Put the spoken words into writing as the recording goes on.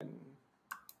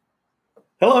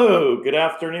Hello, good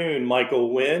afternoon.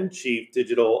 Michael Wynn, Chief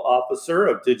Digital Officer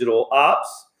of Digital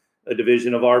Ops, a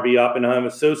division of RB Oppenheim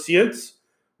Associates.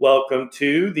 Welcome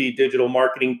to the Digital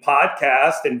Marketing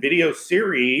Podcast and video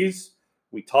series.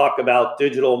 We talk about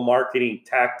digital marketing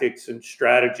tactics and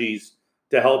strategies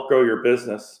to help grow your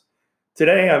business.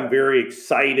 Today, I'm very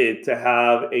excited to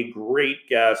have a great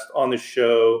guest on the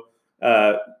show,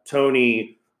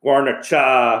 Tony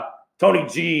Guarnacha, Tony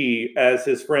G, as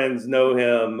his friends know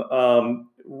him.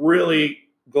 Really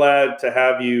glad to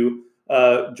have you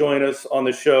join us on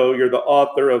the show. You're the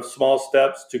author of Small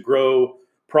Steps to Grow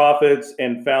Profits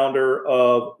and founder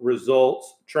of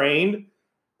Results Trained.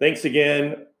 Thanks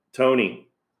again, Tony.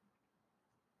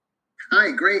 Hi,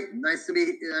 great. Nice to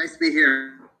be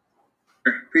here.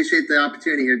 Appreciate the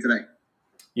opportunity here today.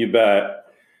 You bet.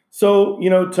 So,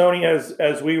 Tony,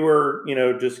 as we were,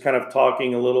 just kind of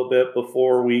talking a little bit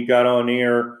before we got on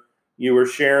air, you were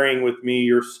sharing with me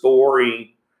your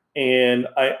story, and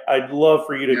I'd love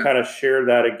for you to kind of share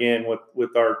that again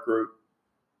with our group.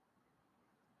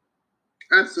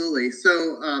 Absolutely. So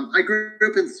I grew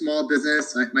up in small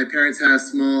business. My parents had a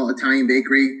small Italian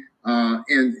bakery,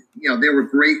 and they were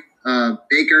great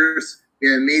bakers. We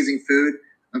had amazing food.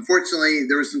 Unfortunately,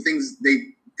 there were some things they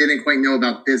didn't quite know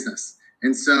about business.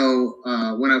 And so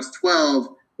when I was 12,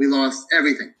 we lost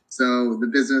everything. So the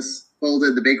business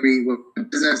folded, the bakery went out of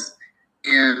business,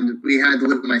 and we had to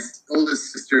live in my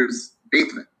oldest sister's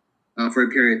basement for a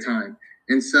period of time.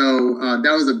 And so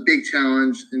that was a big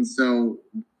challenge. And so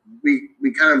we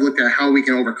kind of looked at how we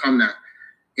can overcome that.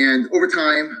 And over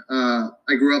time,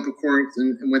 I grew up, of course,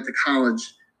 and went to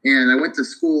college. And I went to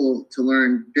school to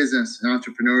learn business and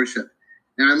entrepreneurship.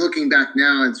 And I'm looking back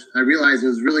now, I realized it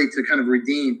was really to kind of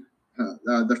redeem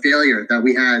the failure that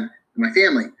we had in my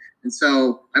family. And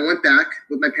so I went back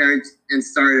with my parents and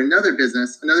started another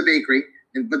business, another bakery.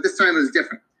 But this time it was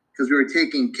different because we were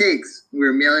taking cakes, we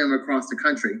were mailing them across the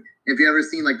country. If you ever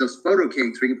seen like those photo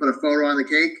cakes where you can put a photo on the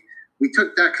cake, we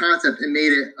took that concept and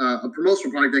made it a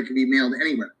promotional product that could be mailed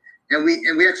anywhere. And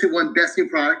we actually won Best New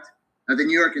Product at the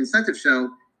New York Incentive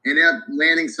Show and ended up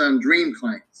landing some dream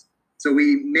clients. So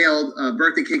we mailed a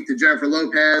birthday cake to Jennifer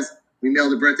Lopez. We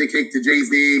mailed a birthday cake to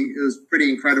Jay-Z. It was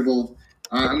pretty incredible.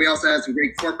 And we also had some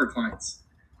great corporate clients.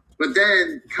 But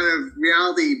then kind of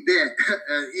reality bit,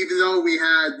 even though we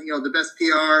had, the best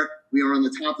PR, we were on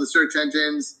the top of the search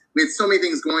engines, we had so many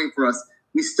things going for us,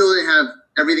 we still didn't have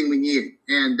everything we needed.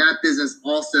 And that business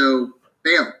also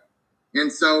failed.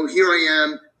 And so here I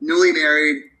am, newly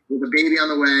married, with a baby on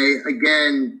the way,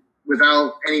 again,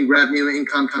 without any revenue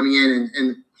income coming in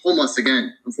and homeless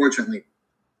again, unfortunately.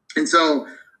 And so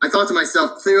I thought to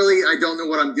myself, clearly, I don't know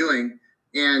what I'm doing.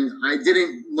 And I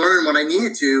didn't learn what I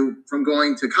needed to from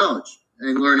going to college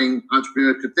and learning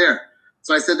entrepreneurship there.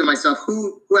 So I said to myself,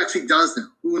 who actually does know?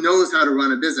 Who knows how to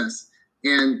run a business?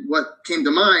 And what came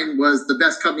to mind was the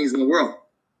best companies in the world.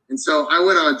 And so I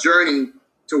went on a journey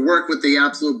to work with the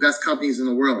absolute best companies in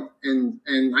the world. And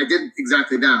I did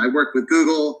exactly that. I worked with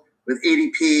Google, with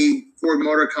ADP, Ford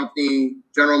Motor Company,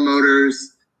 General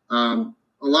Motors, a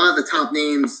lot of the top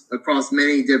names across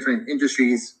many different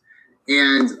industries.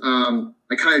 And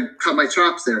I kind of cut my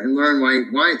chops there and learned what I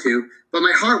wanted to. But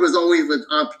my heart was always with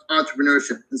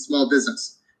entrepreneurship and small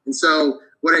business. And so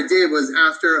what I did was,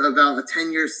 after about a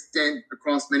 10-year stint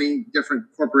across many different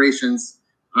corporations,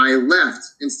 I left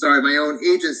and started my own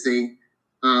agency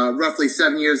roughly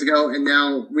 7 years ago. And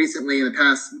now recently, in the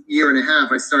past year and a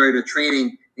half, I started a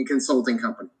training and consulting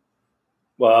company.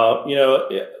 Wow.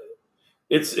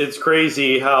 It's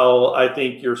crazy how I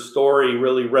think your story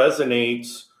really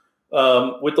resonates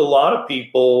with a lot of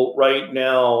people right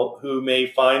now who may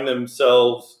find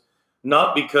themselves,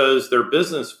 not because their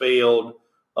business failed,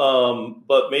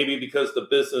 but maybe because the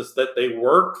business that they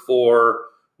worked for,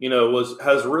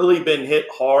 has really been hit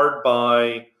hard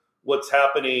by what's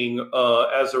happening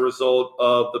as a result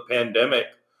of the pandemic.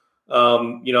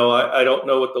 I don't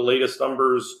know what the latest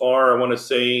numbers are. I want to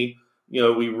say,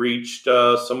 we reached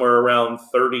somewhere around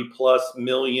 30 plus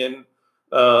million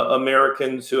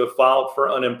Americans who have filed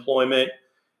for unemployment.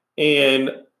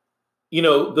 And,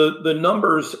 the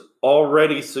numbers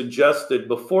already suggested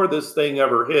before this thing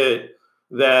ever hit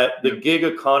that the gig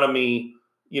economy,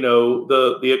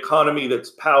 the economy that's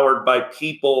powered by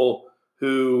people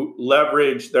who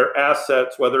leverage their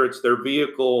assets, whether it's their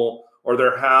vehicle or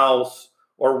their house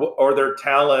or their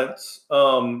talents,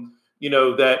 that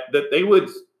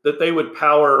they would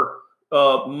power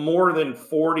more than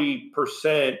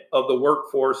 40% of the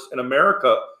workforce in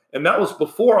America. And that was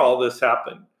before all this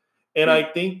happened. And I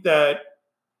think that,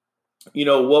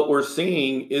 what we're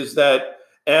seeing is that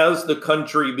as the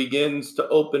country begins to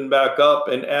open back up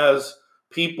and as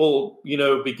people,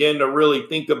 begin to really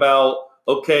think about,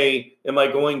 okay, am I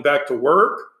going back to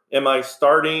work? Am I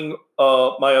starting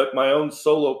my own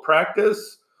solo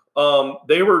practice?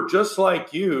 They were just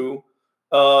like you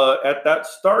at that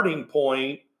starting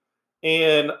point.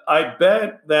 And I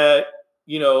bet that,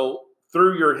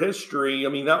 through your history, I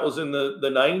mean, that was in the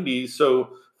 90s. So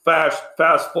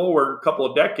fast forward a couple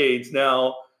of decades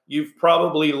now, you've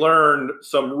probably learned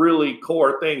some really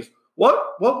core things.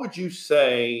 What would you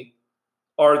say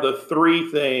are the three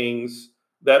things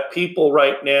that people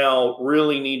right now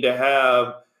really need to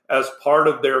have as part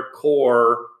of their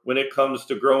core when it comes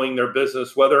to growing their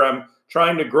business? Whether I'm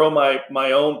trying to grow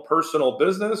my own personal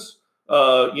business, as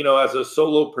a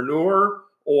solopreneur,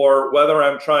 or whether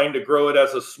I'm trying to grow it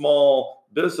as a small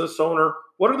business owner.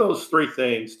 What are those three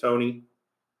things, Tony?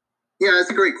 Yeah, that's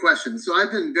a great question. So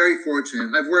I've been very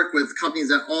fortunate. I've worked with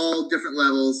companies at all different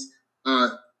levels,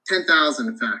 10,000,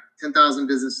 in fact, 10,000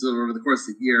 businesses over the course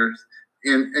of years,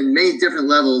 and many different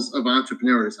levels of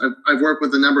entrepreneurs. I've worked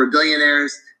with a number of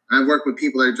billionaires, and I've worked with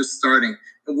people that are just starting.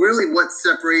 And really what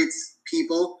separates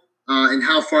people and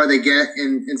how far they get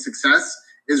in success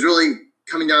is really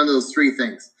coming down to those three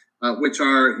things, which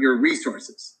are your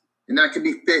resources. And that can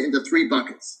be fit into three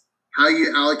buckets: how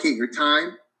you allocate your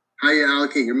time, how you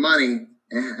allocate your money,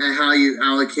 and how you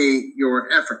allocate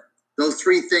your effort. Those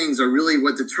three things are really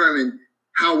what determine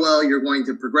how well you're going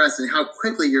to progress and how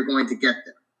quickly you're going to get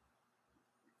there.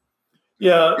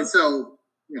 Yeah. And so,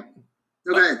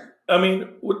 go ahead. I mean,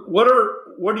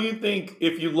 what do you think,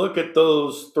 if you look at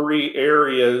those three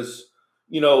areas,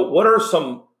 what are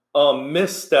some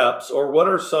missteps, or what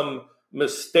are some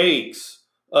mistakes,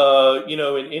 in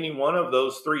any one of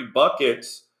those three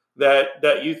buckets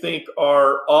that you think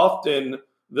are often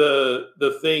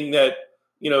the thing that,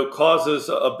 causes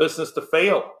a business to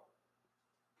fail?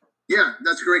 Yeah,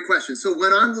 that's a great question. So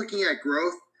when I'm looking at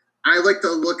growth, I like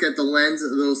to look at the lens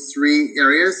of those three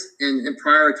areas and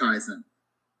prioritize them.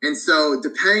 And so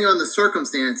depending on the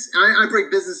circumstance, I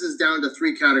break businesses down to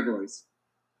three categories.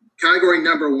 Category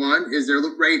number one is they're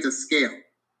ready to scale.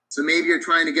 So maybe you're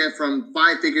trying to get from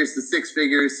 5 figures to 6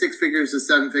 figures, 6 figures to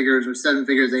 7 figures, or 7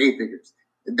 figures to 8 figures.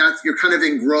 You're kind of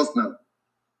in growth mode.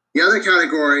 The other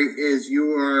category is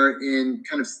you are in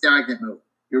kind of stagnant mode.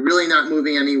 You're really not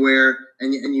moving anywhere,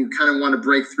 and you kind of want to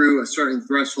break through a certain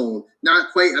threshold,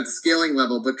 not quite at the scaling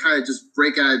level, but kind of just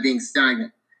break out of being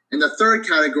stagnant. And the third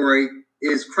category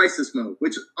is crisis mode,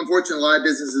 which unfortunately a lot of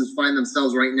businesses find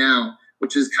themselves right now,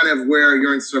 which is kind of where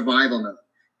you're in survival mode.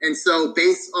 And so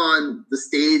based on the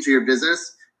stage of your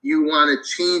business, you want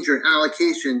to change your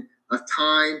allocation of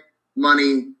time,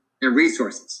 money, and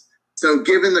resources. So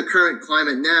given the current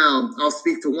climate now, I'll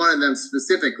speak to one of them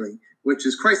specifically, which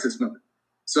is crisis mode.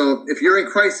 So if you're in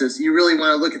crisis, you really want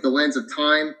to look at the lens of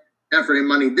time, effort, and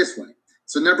money this way.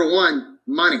 So number one,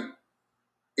 money.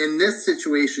 In this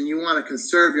situation, you want to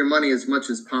conserve your money as much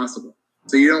as possible.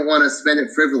 So you don't want to spend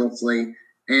it frivolously.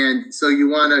 And so you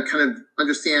want to kind of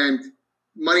understand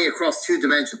money across two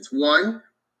dimensions. One,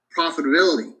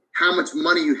 profitability, how much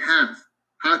money you have.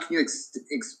 How can you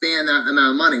expand that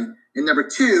amount of money? And number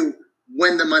two,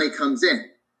 when the money comes in,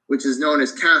 which is known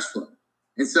as cash flow.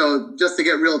 And so just to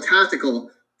get real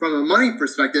tactical, from a money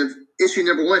perspective, issue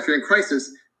number one, if you're in crisis,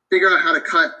 figure out how to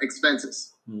cut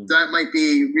expenses. So that might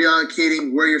be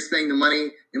reallocating where you're spending the money.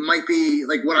 It might be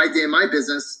like what I did in my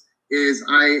business is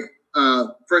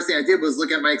first thing I did was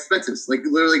look at my expenses, like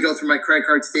literally go through my credit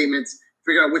card statements,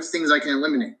 figure out which things I can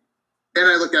eliminate. Then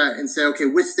I look at it and say, okay,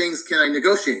 which things can I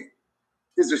negotiate?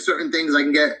 Is there certain things I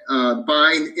can get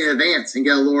buy in advance and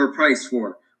get a lower price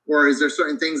for? Or is there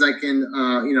certain things I can,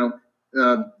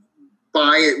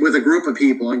 buy it with a group of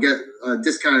people and get a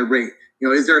discounted rate?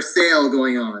 Is there a sale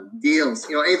going on, deals,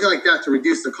 anything like that to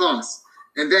reduce the cost?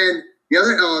 And then the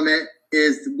other element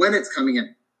is when it's coming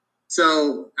in.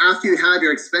 So after you have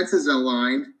your expenses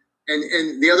aligned,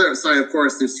 and the other side, of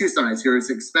course, there's two sides here: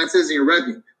 is expenses and your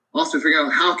revenue. Also figuring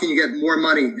out how can you get more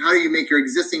money? How do you make your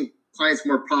existing clients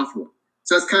more profitable?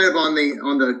 So that's kind of on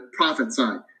the profit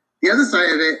side. The other side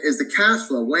of it is the cash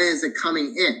flow. When is it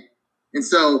coming in? And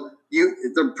so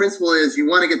the principle is you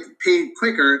want to get paid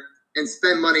quicker and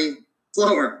spend money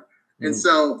slower. And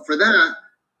so for that,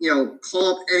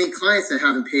 call up any clients that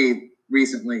haven't paid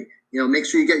recently. Make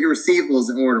sure you get your receivables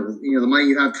in order, the money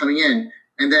you have coming in.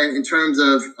 And then in terms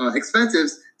of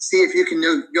expenses, see if you can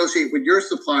negotiate with your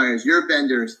suppliers, your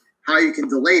vendors, how you can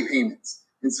delay payments.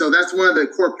 And so that's one of the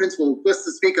core principles. Just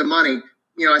to speak of money,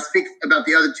 I speak about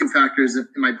the other two factors in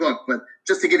my book, but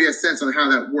just to give you a sense on how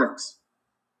that works.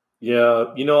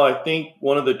 Yeah. I think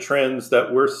one of the trends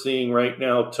that we're seeing right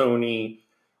now, Tony,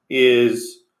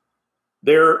 is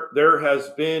there has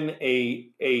been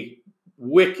a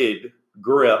wicked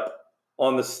grip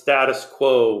on the status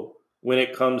quo when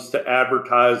it comes to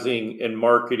advertising and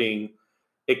marketing,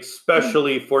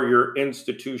 especially for your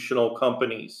institutional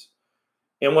companies.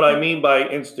 And what I mean by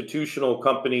institutional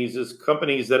companies is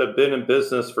companies that have been in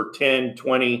business for 10,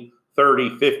 20,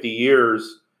 30, 50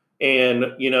 years. And,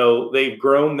 they've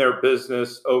grown their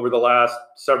business over the last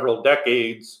several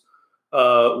decades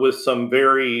with some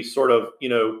very sort of,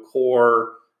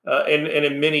 core and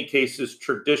in many cases,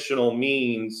 traditional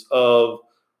means of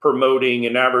promoting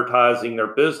and advertising their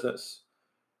business.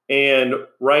 And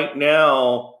right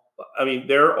now, I mean,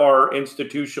 there are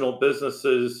institutional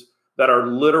businesses that are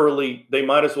literally, they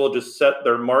might as well just set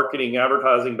their marketing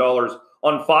advertising dollars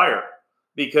on fire,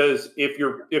 because if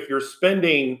you're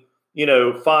spending,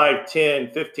 $5,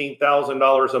 $10,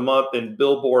 $15,000 a month in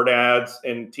billboard ads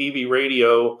and TV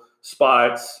radio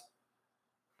spots,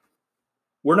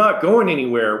 we're not going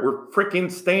anywhere. We're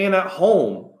freaking staying at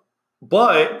home.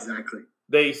 But exactly,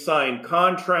 they sign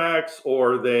contracts,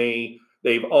 or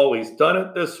they've always done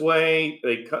it this way.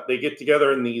 They get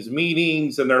together in these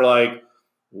meetings and they're like,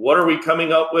 what are we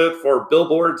coming up with for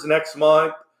billboards next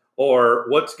month? Or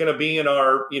what's going to be in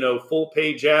our, full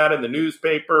page ad in the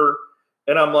newspaper?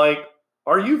 And I'm like,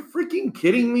 are you freaking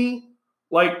kidding me?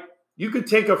 Like, you could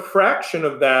take a fraction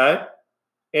of that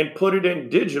and put it in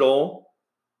digital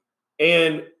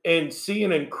and see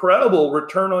an incredible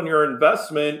return on your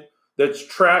investment that's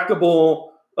trackable,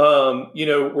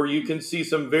 where you can see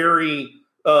some very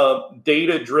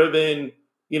data-driven,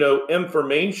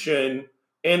 information,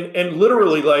 and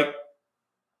literally, like,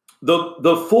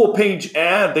 the full page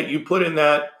ad that you put in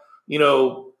that,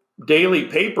 daily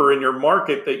paper in your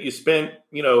market that you spent,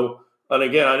 and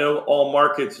again, I know all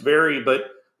markets vary,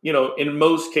 but, in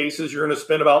most cases, you're going to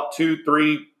spend about $2,000,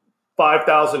 $3,000,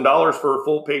 $5,000 for a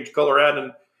full page color ad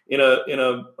in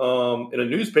a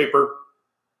newspaper.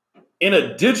 In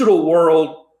a digital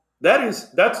world,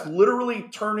 that's literally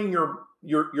turning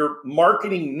your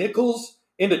marketing nickels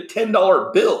into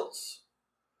 $10 bills.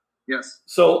 Yes.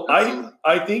 So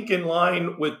I think in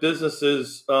line with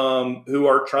businesses who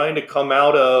are trying to come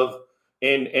out of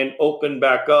and open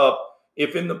back up,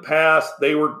 if in the past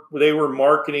they were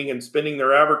marketing and spending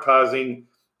their advertising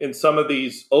in some of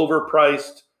these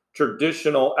overpriced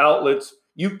traditional outlets,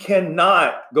 you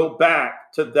cannot go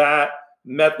back to that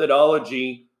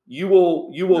methodology. You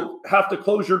will have to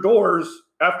close your doors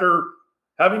after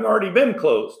having already been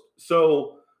closed.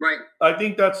 So right. I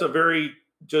think that's a very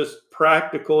just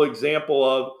practical example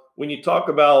of when you talk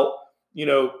about,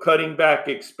 cutting back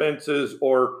expenses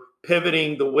or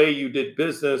pivoting the way you did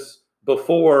business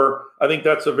before. I think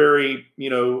that's a very,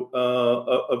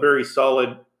 a very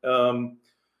solid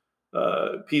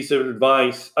piece of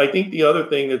advice. I think the other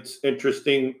thing that's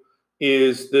interesting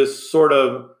is this sort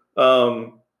of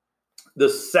the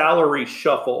salary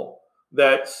shuffle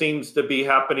that seems to be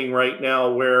happening right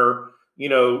now, where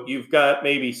you've got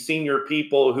maybe senior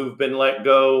people who've been let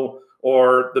go,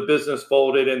 or the business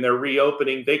folded and they're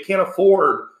reopening. They can't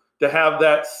afford to have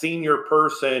that senior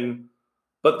person,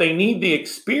 but they need the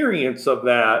experience of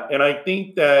that. And I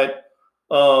think that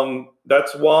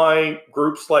that's why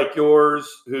groups like yours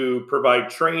who provide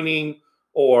training,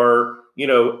 or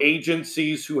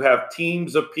agencies who have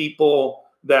teams of people,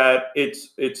 that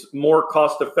it's more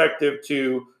cost effective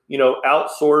to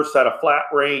outsource at a flat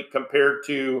rate compared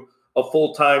to a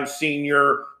full-time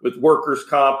senior with workers'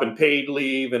 comp and paid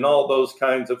leave and all those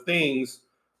kinds of things.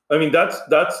 I mean, that's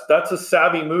a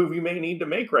savvy move you may need to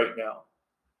make right now.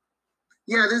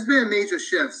 Yeah, there's been a major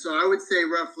shift. So I would say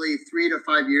roughly 3 to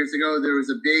 5 years ago, there was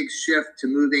a big shift to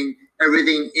moving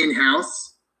everything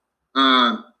in-house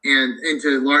and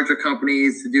into larger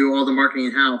companies to do all the marketing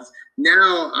in-house.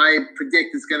 Now I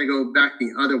predict it's going to go back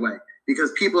the other way,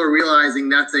 because people are realizing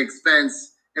that's an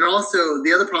expense. And also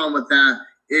the other problem with that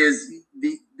is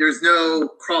there's no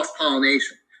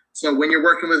cross-pollination. So when you're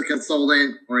working with a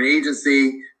consultant or an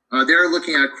agency, they're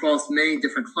looking at across many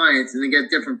different clients and they get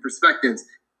different perspectives.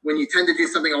 When you tend to do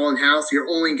something all in-house, you're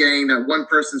only getting that one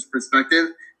person's perspective.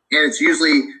 And it's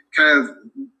usually kind of,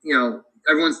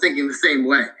 everyone's thinking the same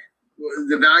way.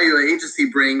 The value an agency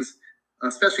brings,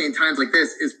 especially in times like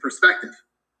this, is perspective.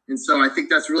 And so I think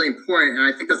that's really important.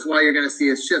 And I think that's why you're going to see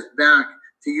a shift back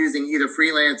to using either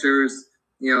freelancers,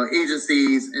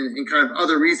 agencies, and kind of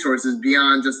other resources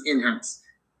beyond just in-house.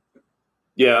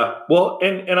 Yeah. Well,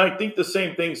 and I think the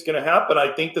same thing's going to happen.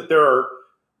 I think that there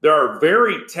are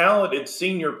very talented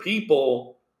senior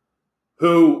people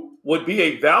who would be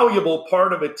a valuable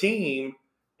part of a team,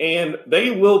 and they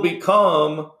will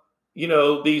become,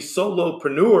 these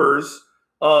solopreneurs,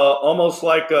 almost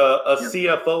like a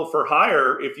CFO for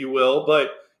hire, if you will.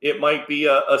 But it might be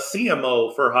a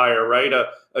CMO for hire, right?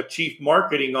 A chief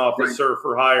marketing officer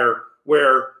for hire,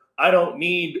 where I don't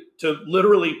need to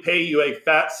literally pay you a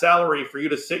fat salary for you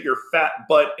to sit your fat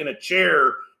butt in a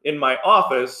chair in my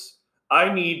office.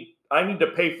 I need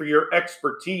to pay for your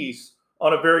expertise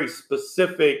on a very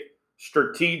specific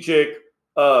strategic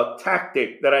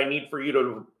tactic that I need for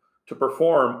you to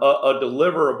perform a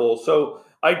deliverable. So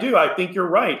I think you're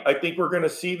right. I think we're going to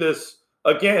see this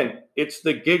again. It's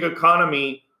the gig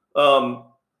economy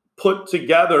put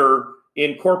together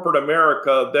in corporate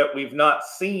America that we've not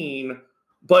seen,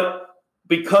 but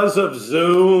because of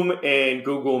Zoom and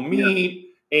Google Meet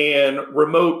and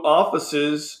remote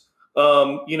offices,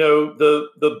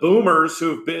 the boomers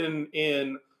who've been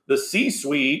in the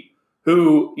C-suite,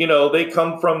 who, they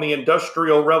come from the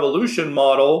Industrial Revolution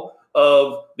model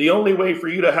of the only way for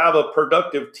you to have a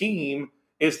productive team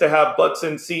is to have butts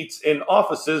in seats in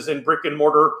offices in brick and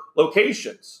mortar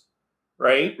locations,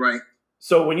 right? Right.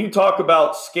 So when you talk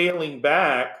about scaling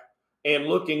back and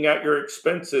looking at your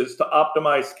expenses to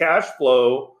optimize cash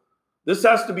flow, this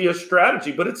has to be a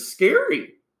strategy, but it's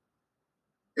scary.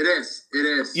 It is.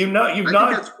 Yeah.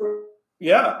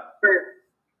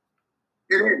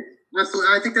 It is.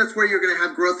 Absolutely. I think that's where you're going to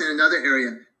have growth in another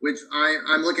area, which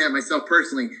I'm looking at myself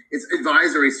personally. It's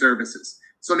advisory services.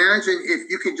 So imagine if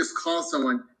you could just call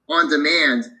someone on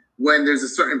demand when there's a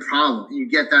certain problem and you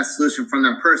get that solution from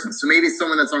that person. So maybe it's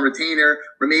someone that's on retainer,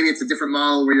 or maybe it's a different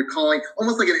model where you're calling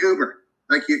almost like an Uber,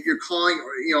 like you're calling,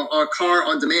 a car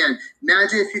on demand.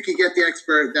 Imagine if you could get the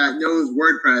expert that knows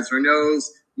WordPress or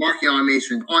knows marketing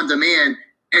automation on demand,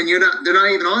 and they're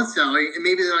not even on salary, and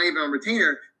maybe they're not even on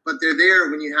retainer, but they're there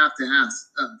when you have to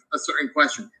ask a certain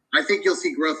question. I think you'll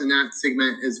see growth in that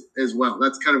segment as well.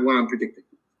 That's kind of what I'm predicting.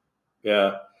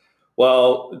 Yeah.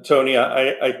 Well, Tony,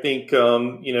 I think,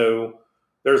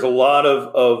 there's a lot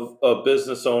of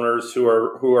business owners who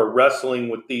are wrestling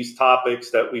with these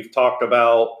topics that we've talked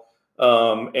about,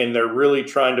 and they're really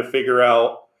trying to figure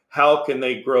out how can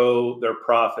they grow their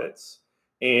profits.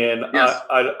 And yes.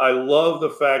 I love the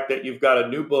fact that you've got a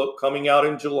new book coming out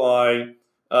in July,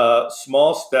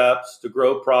 Small Steps to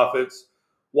Grow Profits.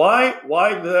 Why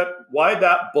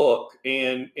that book?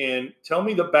 And tell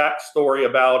me the backstory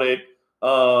about it.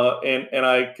 And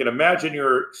I can imagine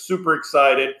you're super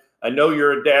excited. I know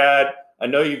you're a dad. I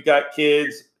know you've got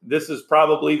kids. This is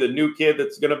probably the new kid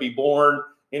that's going to be born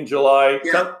in July.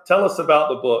 Yeah. Tell us about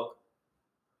the book.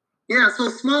 Yeah, so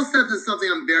Small Steps is something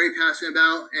I'm very passionate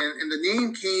about. And the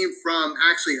name came from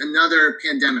actually another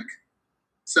pandemic.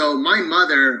 So my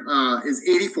mother is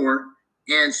 84,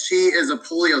 and she is a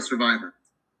polio survivor.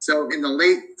 So in the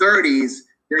late 30s,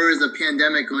 there was a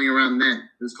pandemic going around then.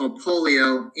 It was called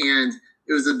polio, and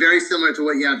it was very similar to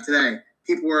what you have today.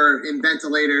 People were in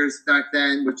ventilators back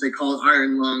then, which they called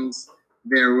iron lungs.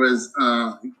 There was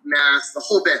masks, the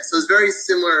whole bit. So it was a very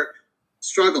similar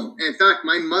struggle. And in fact,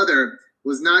 my mother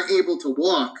was not able to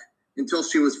walk until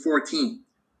she was 14.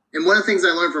 And one of the things I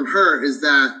learned from her is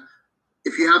that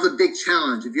if you have a big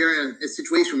challenge, if you're in a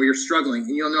situation where you're struggling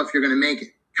and you don't know if you're going to make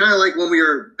it, kind of like when we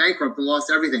were bankrupt and lost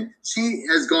everything, she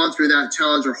has gone through that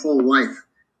challenge her whole life.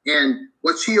 And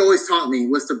what she always taught me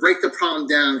was to break the problem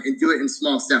down and do it in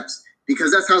small steps,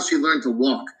 because that's how she learned to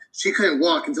walk. She couldn't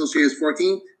walk until she was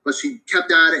 14, but she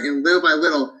kept at it, and little by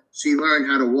little, she learned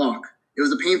how to walk. It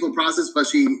was a painful process, but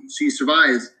she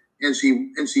survived, and she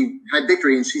had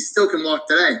victory, and she still can walk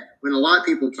today when a lot of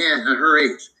people can't at her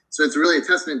age. So it's really a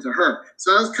testament to her.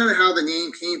 So that was kind of how the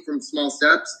name came from, Small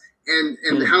Steps.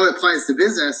 And how it applies to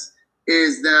business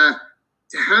is that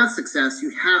to have success, you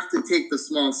have to take the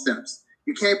small steps.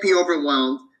 You can't be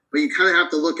overwhelmed, but you kind of have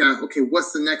to look at, okay,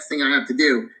 what's the next thing I have to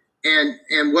do?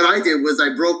 And what I did was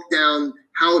I broke down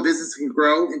how a business can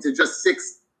grow into just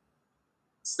 6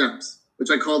 steps,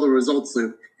 which I call the results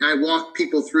loop. And I walk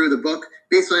people through the book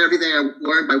based on everything I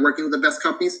learned by working with the best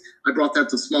companies. I brought that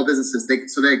to small businesses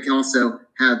so they can also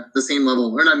have the same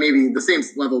level, or not maybe the same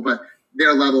level, but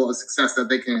their level of success that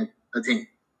they can attain.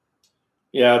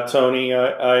 Yeah, Tony,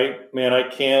 I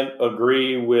can't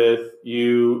agree with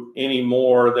you any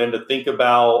more than to think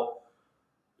about,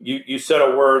 you said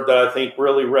a word that I think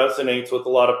really resonates with a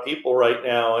lot of people right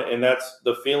now, and that's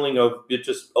the feeling of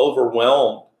just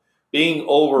overwhelmed, being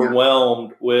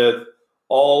overwhelmed with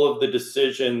all of the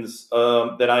decisions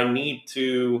that I need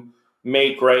to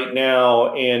make right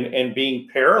now, and being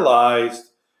paralyzed.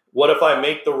 What if I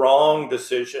make the wrong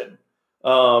decision?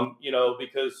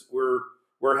 Because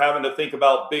we're having to think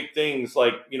about big things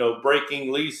like,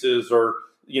 breaking leases or,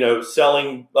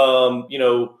 selling,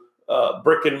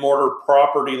 brick and mortar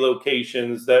property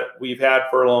locations that we've had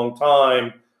for a long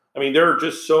time. I mean, there are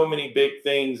just so many big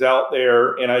things out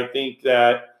there. And I think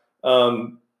that,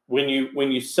 when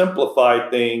you simplify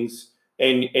things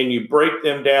and you break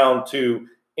them down to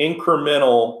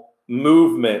incremental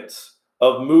movements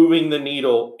of moving the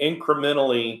needle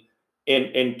incrementally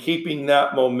and keeping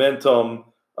that momentum,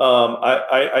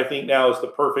 I think now is the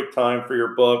perfect time for your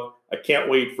book. I can't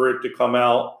wait for it to come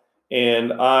out.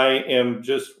 And I am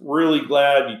just really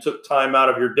glad you took time out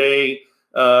of your day.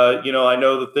 I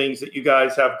know the things that you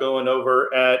guys have going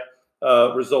over at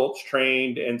Results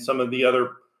Trained and some of the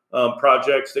other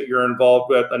projects that you're involved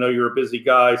with. I know you're a busy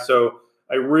guy, so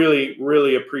I really,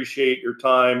 really appreciate your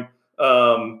time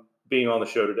being on the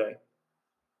show today.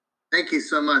 Thank you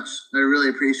so much. I really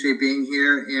appreciate being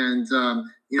here. And,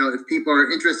 if people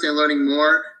are interested in learning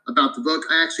more about the book,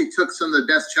 I actually took some of the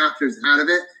best chapters out of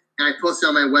it and I posted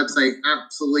on my website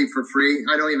absolutely for free.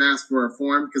 I don't even ask for a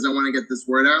form because I want to get this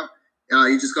word out.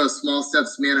 You just go to Small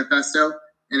Steps Manifesto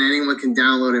and anyone can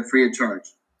download it free of charge.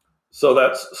 So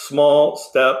that's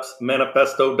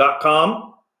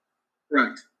smallstepsmanifesto.com?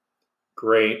 Right.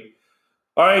 Great.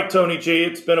 All right, Tony G,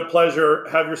 it's been a pleasure.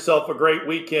 Have yourself a great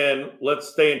weekend. Let's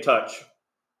stay in touch.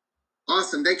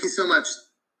 Awesome. Thank you so much.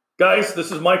 Guys,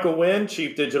 this is Michael Wynn,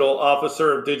 Chief Digital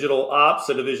Officer of Digital Ops,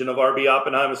 a division of RB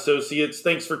Oppenheim Associates.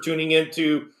 Thanks for tuning in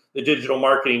to the Digital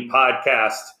Marketing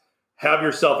Podcast. Have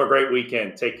yourself a great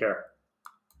weekend. Take care.